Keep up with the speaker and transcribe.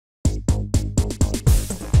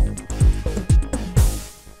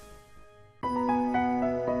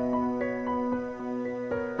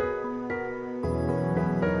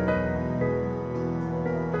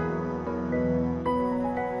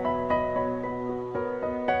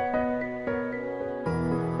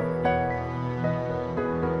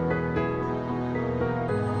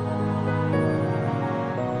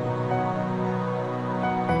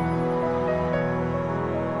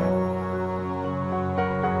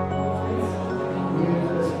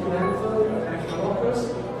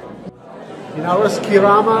In our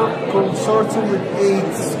Skirama consortium with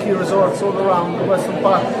 8 ski resorts all around the western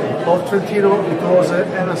part of Trentino, it was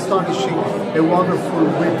an astonishing, a wonderful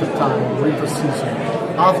winter season.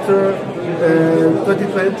 After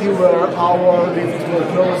 2020, where our lifts were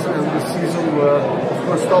closed and the season were of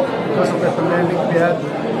course stopped because of the pandemic, we had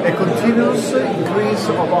a continuous increase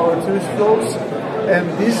of our tourist flows. And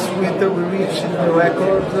this winter we reached the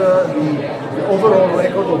record, the overall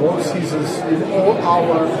record of all seasons in all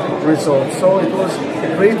our resorts. So it was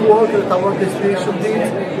a great work that our destination did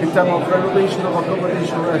in terms of renovation of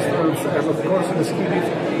accommodation, restaurants, and of course the ski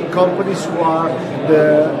lift companies who are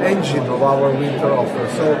the engine of our winter offer.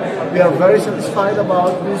 So we are very satisfied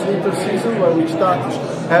about this winter season, where we start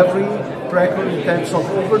every record in terms of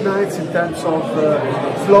overnights, in terms of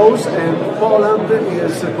flows, and Poland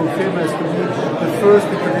is confirmed as to be the first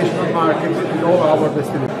international market in all our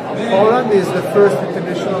destinations. Poland is the first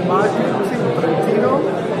international market in Trentino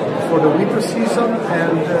for the winter season,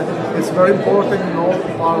 and it's very important in all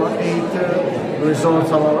our 8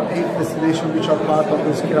 resorts, our 8 destinations which are part of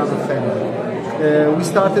the Skirama family. We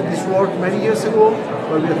started this work many years ago,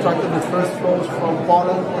 where we attracted the first flows from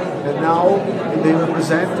Poland, and now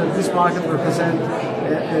this market represents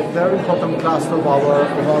a very important cluster of our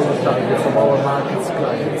targets, of our markets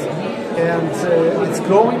clients. And it's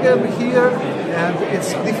growing every year, and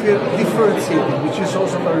it's differentiating, which is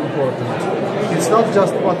also very important. It's not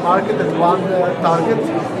just one market and one target.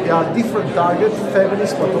 There are different targets,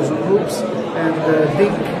 families, but also groups, and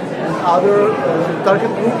DIC and other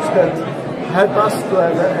target groups that help us to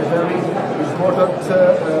have a very important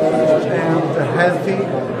and healthy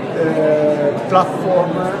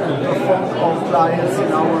platform of clients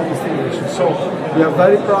in our destination. So we are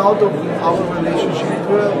very proud of our relationship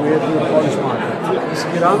with the Polish market.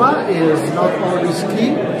 Skirama is not only ski,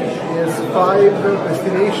 it's 5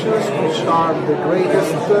 destinations which are the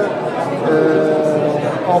greatest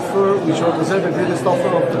offer, which represent the greatest offer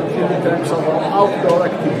of Trentino in terms of outdoor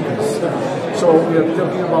activities. So we are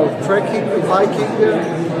talking about trekking, biking,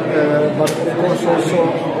 but of course also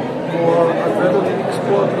more adrenaline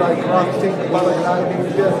sport like rafting, paragliding,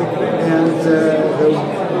 and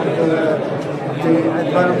the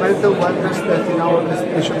environmental wellness that in our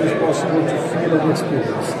destination is possible to feel and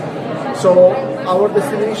experience. So our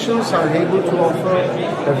destinations are able to offer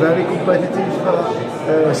a very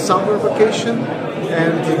competitive summer vacation,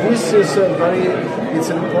 and this is it's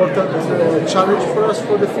an important challenge for us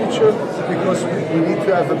for the future, because we need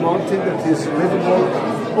to have a mountain that is livable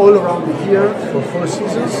all around the year for 4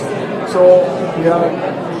 seasons. So we are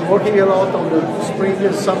working a lot on the spring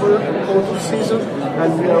and summer and autumn season,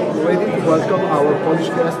 and we are ready to welcome our Polish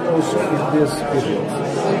guests also in this period.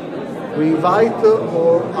 We invite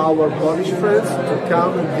all our Polish friends to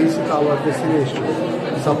come and visit our destination.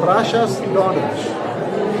 Zapraszam do nas.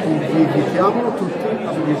 Vi invitiamo tutti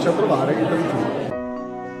a venirci a trovare in Trentino.